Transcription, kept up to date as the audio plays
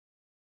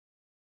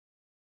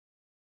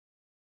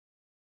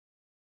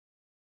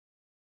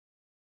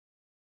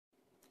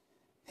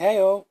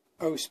Heyo,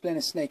 Splinter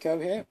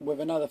Snakeo here with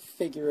another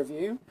figure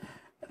review.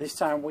 This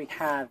time we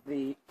have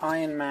the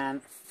Iron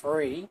Man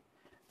 3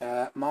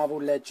 Marvel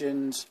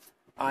Legends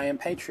Iron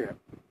Patriot.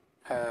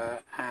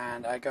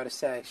 And I gotta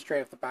say,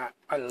 straight off the bat,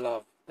 I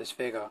love this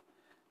figure.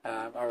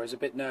 I was a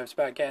bit nervous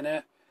about getting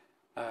it.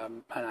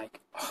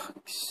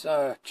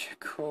 Such a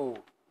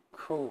cool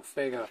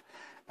figure.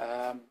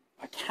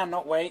 I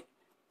cannot wait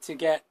to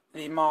get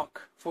the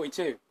Mark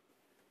 42.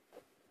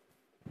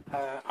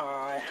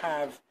 I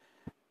have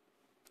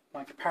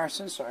my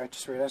comparison, so I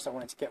just realised I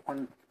wanted to get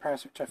one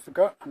comparison which I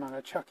forgot, and I'm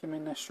going to chuck him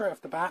in there straight off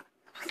the bat.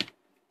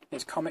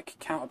 His comic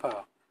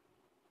counterpart.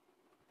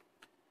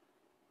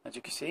 As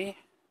you can see,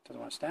 doesn't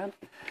want to stand.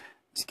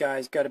 This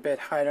guy's got a bit of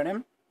height on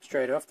him,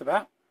 straight off the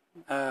bat.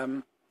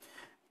 And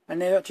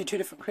they're actually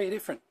two completely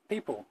different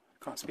people.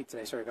 Can't speak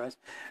today, sorry guys.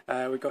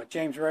 We've got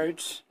James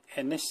Rhodes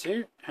in this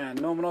suit,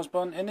 and Norman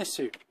Osborn in this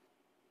suit.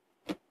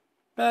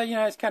 But, you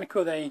know, it's kind of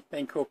cool they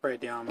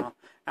incorporate the armour,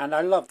 and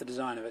I love the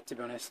design of it, to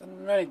be honest.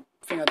 And the only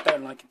thing I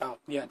don't like about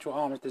the actual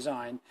armour's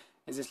design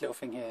is this little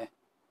thing here.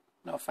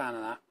 Not a fan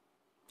of that.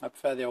 I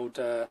prefer the old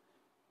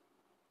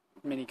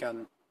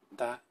minigun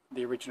that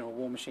the original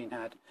War Machine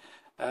had.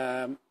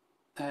 And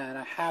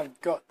I have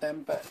got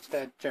them, but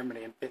they're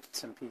generally in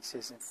bits and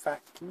pieces. In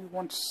fact, give me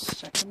 1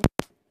 second.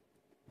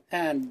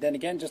 And then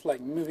again, just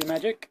like movie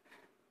magic,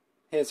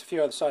 here's a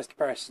few other size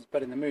comparisons,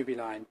 but in the movie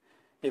line.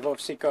 You've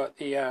obviously got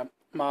the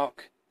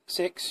Mark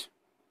 6,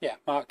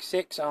 Mark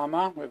 6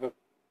 armour with a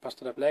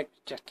busted up leg,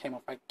 just came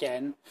off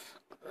again.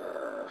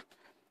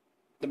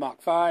 The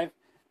Mark 5,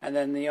 and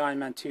then the Iron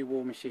Man 2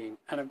 War Machine.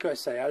 And I've got to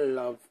say, I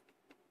love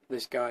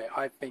this guy.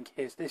 I think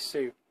this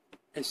suit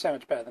is so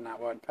much better than that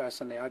one,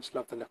 personally. I just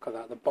love the look of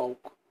that, the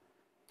bulk.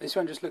 This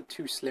one just looked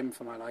too slim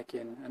for my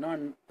liking.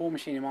 And War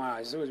Machine in my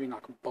eyes has always been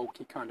like a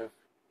bulky kind of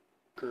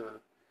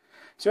grr.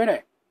 So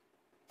anyway,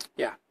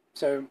 yeah,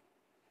 so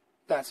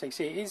that's how you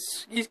see.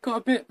 He's got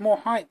a bit more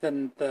height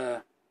than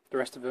the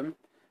rest of them,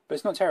 but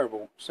it's not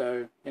terrible,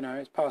 so you know,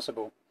 it's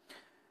passable.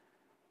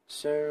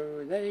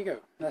 So there you go,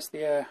 that's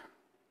the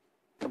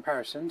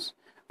comparisons.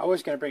 I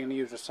was going to bring in the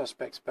usual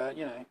suspects, but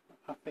you know,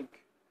 I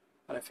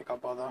don't think I'll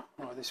bother.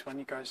 Oh, this one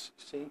you guys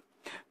see.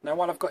 Now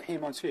while I've got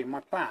him on screen, my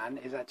plan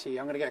is actually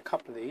I'm going to get a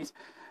couple of these.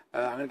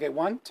 I'm going to get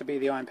one to be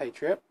the Iron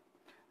Patriot,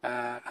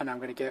 and I'm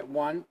going to get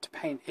one to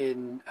paint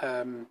in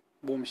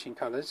War Machine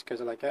colours, because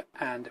I like it.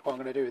 And what I'm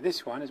going to do with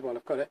this one, as well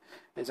I've got it,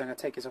 is I'm going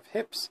to take his off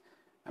hips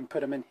and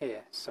put them in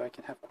here, so I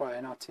can have quite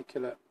an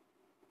articulate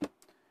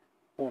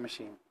War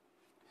Machine.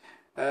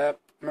 And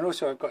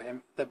also I've got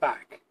him the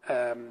back.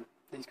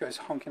 He's got his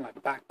honking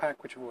like backpack,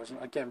 which was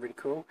again really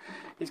cool.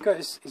 He's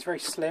very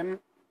slim,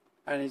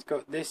 and he's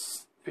got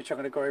this, which I'm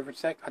going to go over in a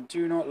sec. I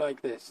do not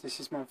like this. This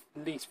is my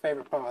least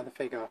favourite part of the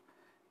figure.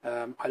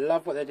 I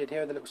love what they did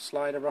here with the little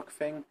slider rock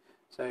thing.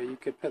 So you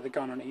could put the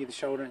gun on either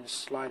shoulder and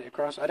just slide it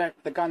across.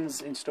 The gun's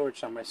in storage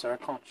somewhere, so I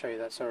can't show you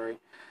that, sorry.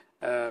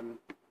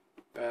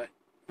 But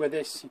with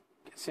this,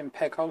 it's in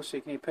peg hole, so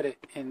you can put it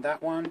in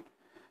that one.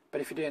 But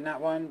if you do it in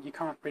that one, you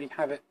can't really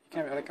have it. You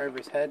can have it like over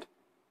his head.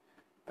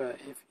 But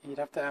you'd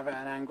have to have it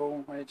at an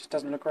angle where it just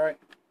doesn't look right.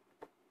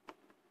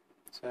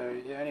 So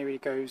it only really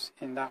goes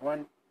in that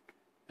one.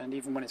 And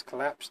even when it's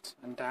collapsed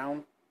and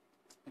down,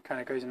 it kind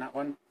of goes in that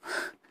one.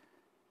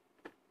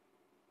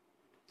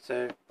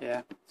 So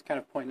yeah, it's kind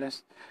of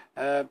pointless.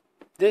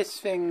 This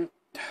thing,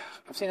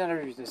 I've seen other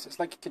reviews of this. It's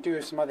like it could do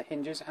with some other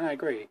hinges, and I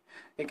agree.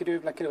 It could do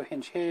with like a little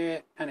hinge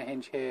here and a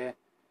hinge here.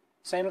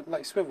 Same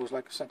like swivels,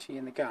 like it's actually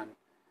in the gun.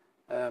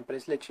 But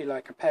it's literally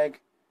like a peg,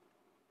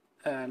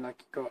 and like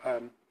you've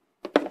got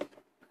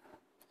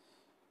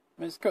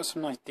it's got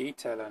some nice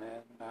detail on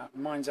it.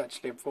 Mine's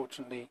actually,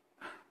 unfortunately,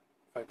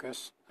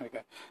 focus. There we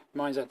go.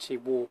 Mine's actually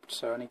warped,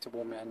 so I need to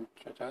warm it in.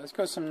 It's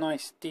got some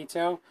nice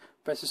detail,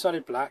 but it's a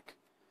solid black.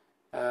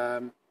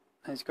 And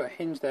it's got a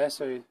hinge there,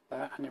 so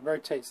that, and it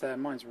rotates there.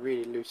 Mine's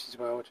really loose as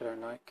well, which I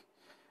don't like.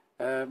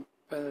 But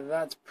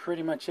that's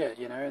pretty much it,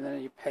 you know. And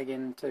then you peg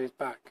into his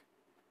back.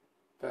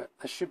 But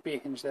there should be a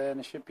hinge there, and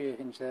there should be a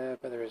hinge there,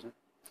 but there isn't.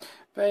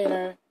 But you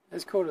know,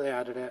 it's cool that they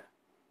added it.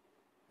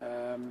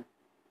 And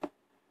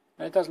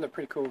it does look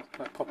pretty cool,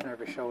 like popping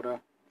over his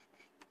shoulder,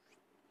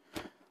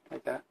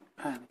 like that.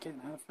 And again,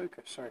 out of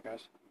focus. Sorry,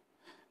 guys.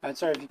 And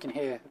sorry if you can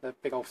hear the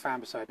big old fan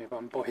beside me, but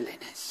I'm boiling.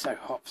 It's so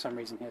hot for some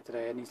reason here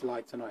today, and these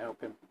lights are not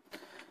helping.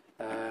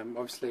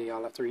 Obviously,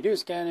 I'll have to redo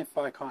this again if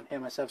I can't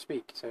hear myself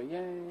speak. So,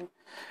 yay.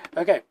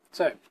 Okay,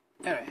 so,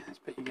 anyway, let's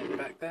put you in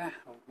back there.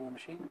 Old War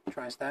Machine.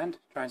 Try and stand.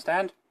 Try and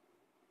stand.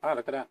 Ah,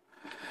 look at that.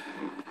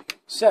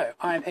 So,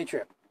 Iron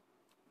Patriot.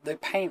 The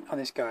paint on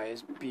this guy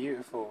is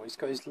beautiful. He's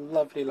got his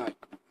lovely, like,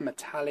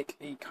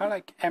 metallically, kind of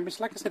like, it's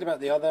like I said about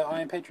the other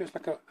Iron Patriots,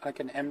 like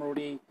an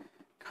emeraldy,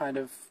 kind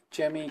of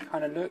gemmy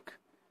kind of look.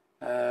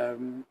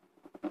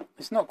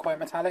 It's not quite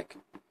metallic,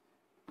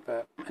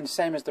 but and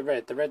same as the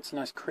red. The red's a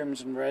nice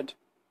crimson red,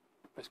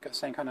 but it's got the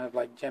same kind of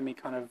like gemmy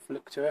kind of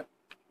look to it.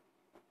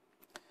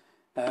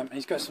 And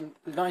he's got some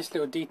nice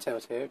little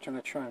details here, which I'm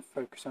going to try and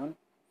focus on.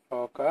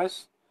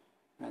 Focus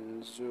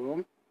and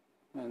zoom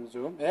and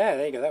zoom. Yeah,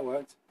 there you go. That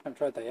worked. I haven't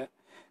tried that yet.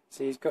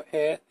 So he's got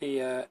here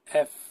the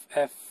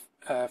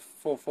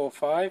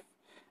FF445,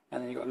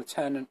 and then you've got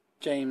Lieutenant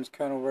James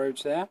Colonel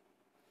Rhodes there,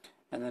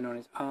 and then on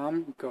his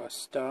arm you've got a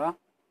star.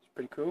 It's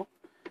pretty cool.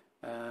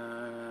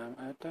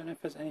 I don't know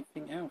if there's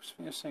anything else. I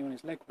think there's something on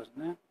his leg, wasn't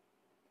there?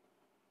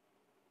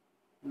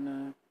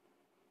 No.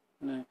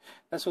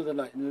 That's all the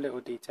like little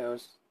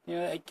details. You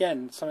know,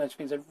 again, some of those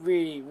things I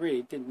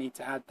really didn't need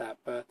to add that,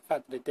 but the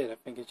fact that it did, I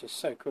think is just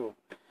so cool.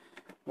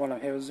 While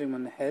I'm here, I'll zoom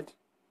on the head.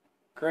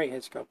 Great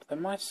head sculpt.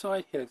 Then my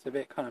side here looks a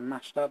bit kind of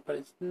mashed up, but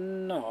it's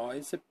not.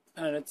 It's a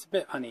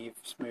bit uneven,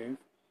 smooth.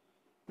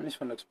 And this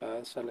one looks better.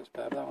 This side looks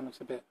better. But that one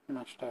looks a bit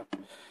mashed up.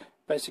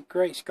 But it's a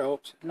great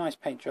sculpt. Nice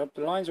paint job.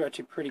 The lines are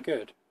actually pretty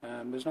good.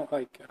 There's not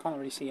like I can't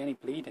really see any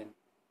bleeding.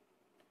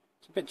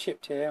 It's a bit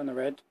chipped here on the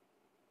red,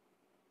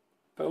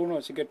 but all in all,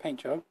 it's a good paint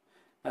job.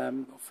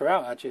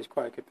 Throughout, actually, it's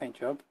quite a good paint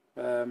job.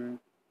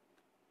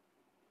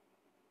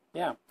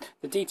 Yeah,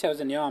 the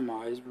details in the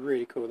armour is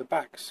really cool. The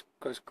back's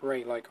got this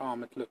great like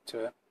armoured look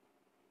to it.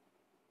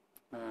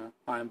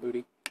 Iron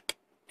booty.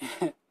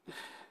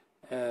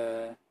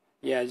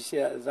 Yeah, you see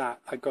that?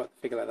 I got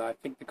the figure like that. I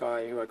think the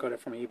guy who I got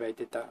it from eBay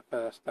did that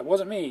first. That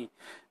wasn't me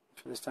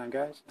for this time,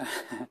 guys.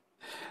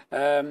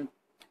 So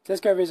let's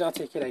go over his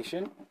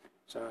articulation.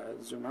 So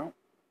I'll zoom out.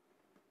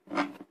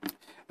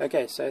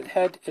 Okay, so the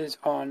head is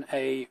on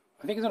a,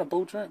 I think it's on a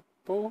ball joint.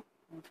 Ball?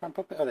 I'll try and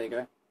pop it. Oh, there you go.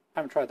 I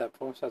haven't tried that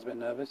before, so I was a bit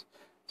nervous.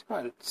 It's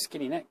quite a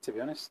skinny neck, to be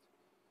honest.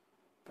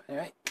 But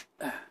anyway,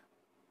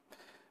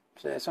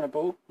 so it's on a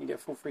ball. You get a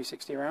full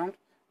 360 around.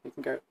 You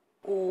can go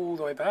all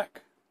the way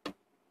back.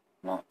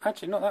 Not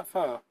that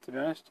far, to be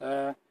honest.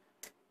 But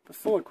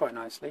forward quite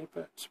nicely,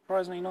 but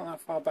surprisingly not that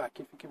far back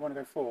if you want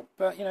to go forward.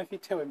 But you know, if you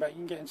tilt it back, you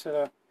can get into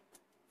the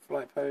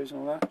flight pose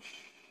and all that. So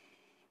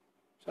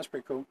that's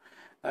pretty cool.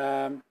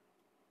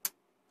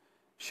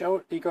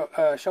 You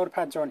got shoulder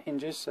pads are on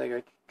hinges, so they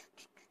go,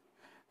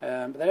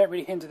 but they don't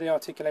really hinder the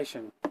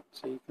articulation.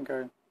 So you can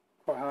go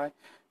quite high.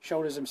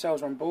 Shoulders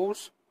themselves are on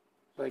balls,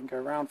 so they can go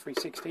around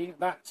 360.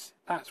 That's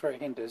where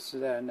it hinders. So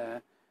there and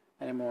there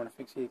anymore, and I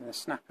think so you can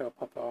snap it or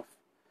pop it off.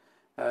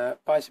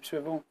 Bicep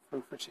swivel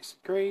through 360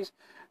 degrees.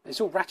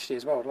 It's all ratchety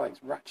as well, like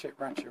ratchet,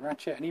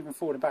 and even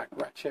forward and back,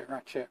 ratchet.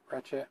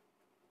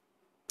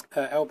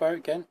 Elbow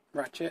again,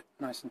 ratchet,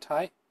 nice and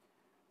tight.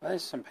 Well,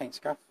 there's some paint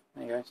scuff.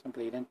 There you go, some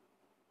bleeding.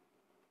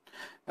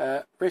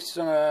 Wrist is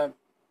on a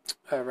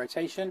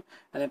rotation,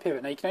 and then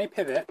pivot. Now you can only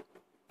pivot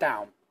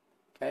down.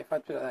 Okay, if I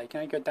put it like that, you can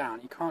only go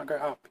down. You can't go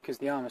up because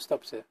the armour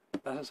stops it.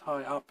 That's as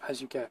high up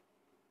as you get.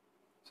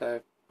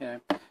 So you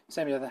know,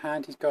 same with the other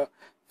hand. He's got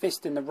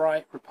fist in the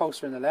right,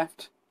 repulsor in the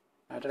left.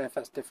 I don't know if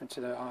that's different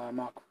to the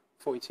Mark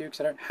 42 because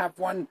I don't have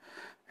one.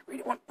 I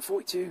really want a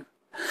 42.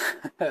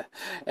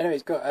 Anyway,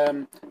 it's got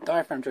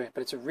diaphragm joint,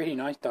 but it's a really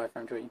nice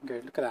diaphragm joint. You can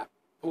go look at that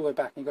all the way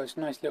back, and you've got this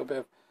nice little bit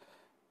of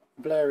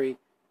blurry.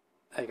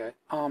 There you go,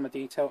 armour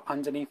detail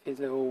underneath his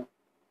little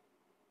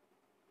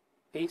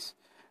piece.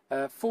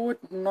 Forward,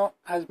 not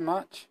as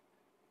much,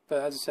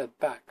 but as I said,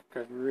 back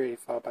goes really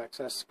far back,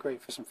 so that's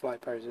great for some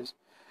flight poses.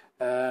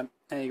 And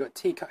you've got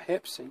T-cut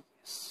hips, so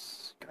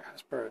yes, go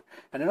Hasbro.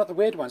 And they're not the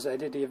weird ones that they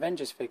did the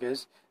Avengers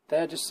figures,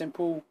 they're just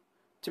simple.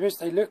 To be honest,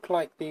 they look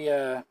like the,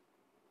 I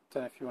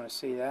don't know if you want to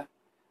see that.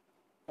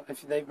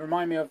 If they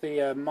remind me of the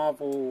the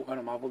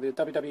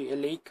WWE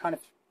Elite kind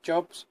of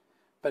jobs,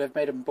 but they've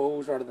made them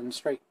balls rather than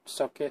straight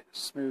socket,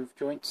 smooth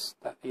joints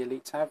that the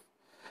Elites have.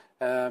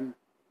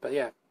 But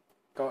yeah,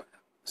 got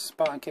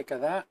Spartan kick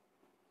of that,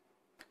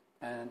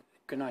 and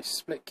a nice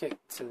split kick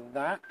to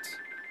that,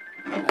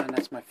 and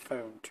that's my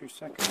phone. 2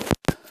 seconds.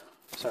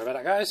 Sorry about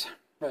that, guys.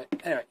 Right.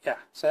 Anyway, yeah.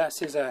 So that's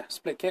his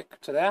split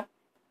kick to there.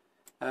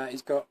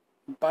 He's got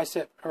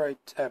bicep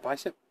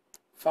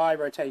thigh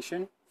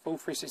rotation, full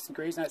 360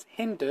 degrees. Now it's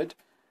hindered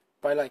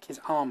by like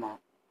his armour.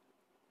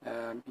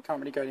 You can't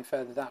really go any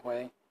further that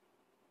way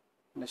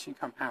unless you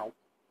come out,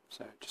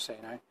 so just so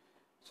you know.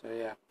 So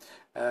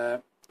yeah,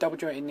 double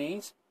jointed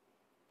knees,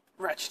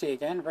 ratchety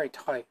again, very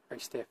tight, very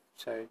stiff,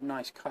 so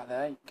nice cut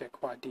there. You get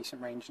quite a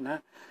decent range in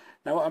that.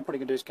 Now what I'm probably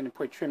going to do is going to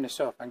probably trim this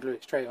off and glue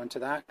it straight onto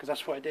that, because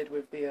that's what I did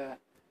with the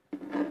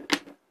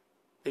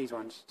these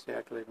ones. So yeah,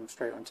 I glued them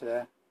straight onto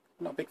there.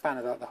 I'm not a big fan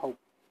of that, the whole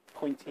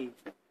pointy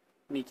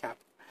kneecap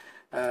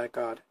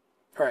guard.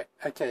 Right,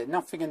 okay,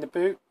 nothing in the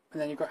boot, and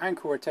then you've got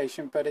ankle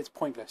rotation, but it's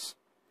pointless,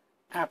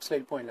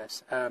 absolutely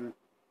pointless.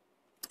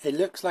 It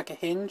looks like a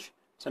hinge,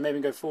 so maybe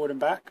go forward and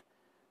back,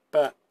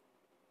 but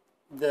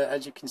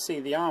as you can see,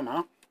 the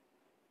armour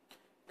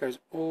goes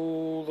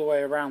all the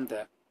way around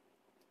it.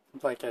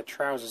 It's like a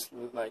trousers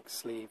like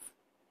sleeve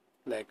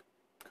leg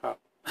cut.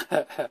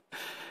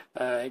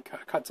 It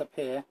cuts up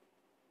here,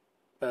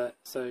 but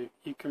so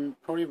you can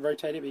probably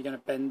rotate it, but you're going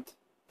to bend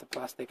the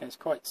plastic, and it's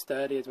quite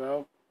sturdy as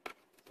well.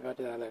 So if I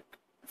do that, look,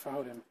 if I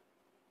hold him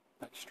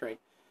like straight,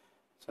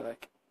 so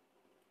like,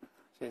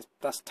 see,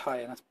 that's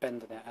tight and that's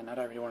bending it, and I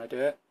don't really want to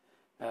do it.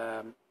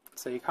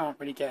 So you can't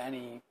really get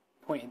any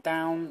pointed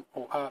down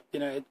or up, you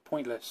know, it's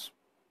pointless.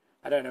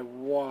 I don't know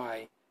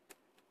why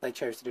they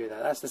chose to do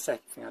that. That's the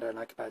second thing I don't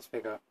like about this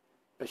figure.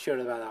 But short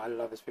about that, I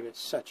love this figure. It's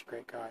such a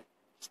great guy.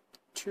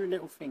 two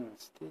little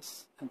things,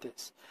 this and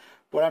this.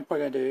 What I'm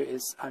probably going to do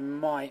is I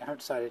haven't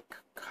decided,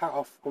 cut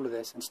off all of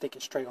this and stick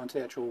it straight onto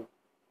the actual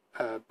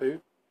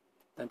boot.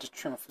 Then just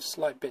trim off a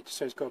slight bit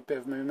so it's got a bit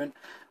of movement.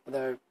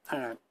 Although, I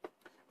don't know.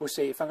 We'll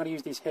see. If I'm going to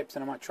use these hips,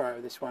 then I might try it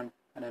with this one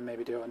and then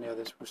maybe do it on the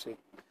others. We'll see.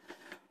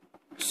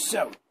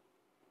 So,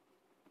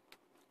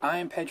 I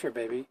am Patriot,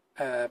 baby.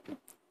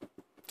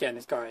 Again,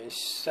 this guy is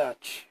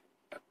such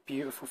a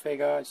beautiful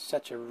figure. It's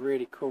such a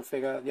really cool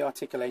figure. The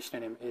articulation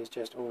in him is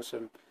just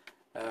awesome.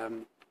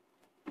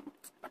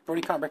 I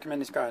probably can't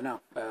recommend this guy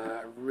enough.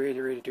 I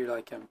really, really do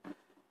like him.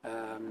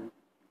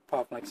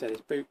 Apart from, like I said,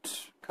 his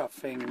boots, cuff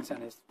things,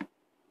 and his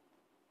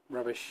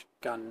rubbish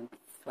gun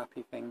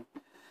flappy thing.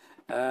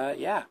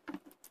 Yeah,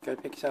 go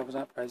pick yourselves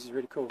up, guys. He's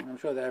really cool. I'm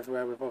sure they're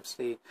everywhere. With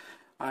obviously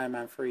Iron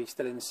Man 3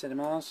 still in the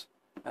cinemas.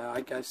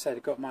 Like I said, I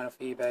got mine off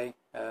eBay,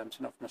 so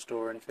not from a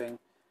store or anything.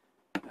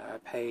 I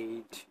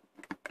paid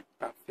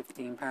about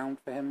 £15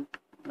 for him,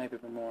 maybe a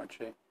bit more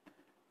actually.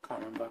 Can't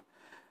remember.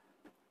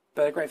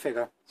 But a great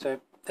figure.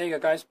 So there you go,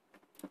 guys.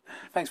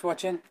 Thanks for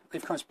watching.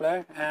 Leave comments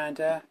below, and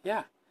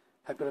yeah,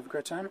 hope you have a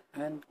great time.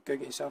 And go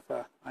get yourself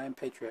a I Am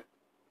Patriot.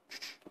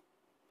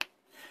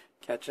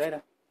 Catch you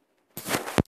later.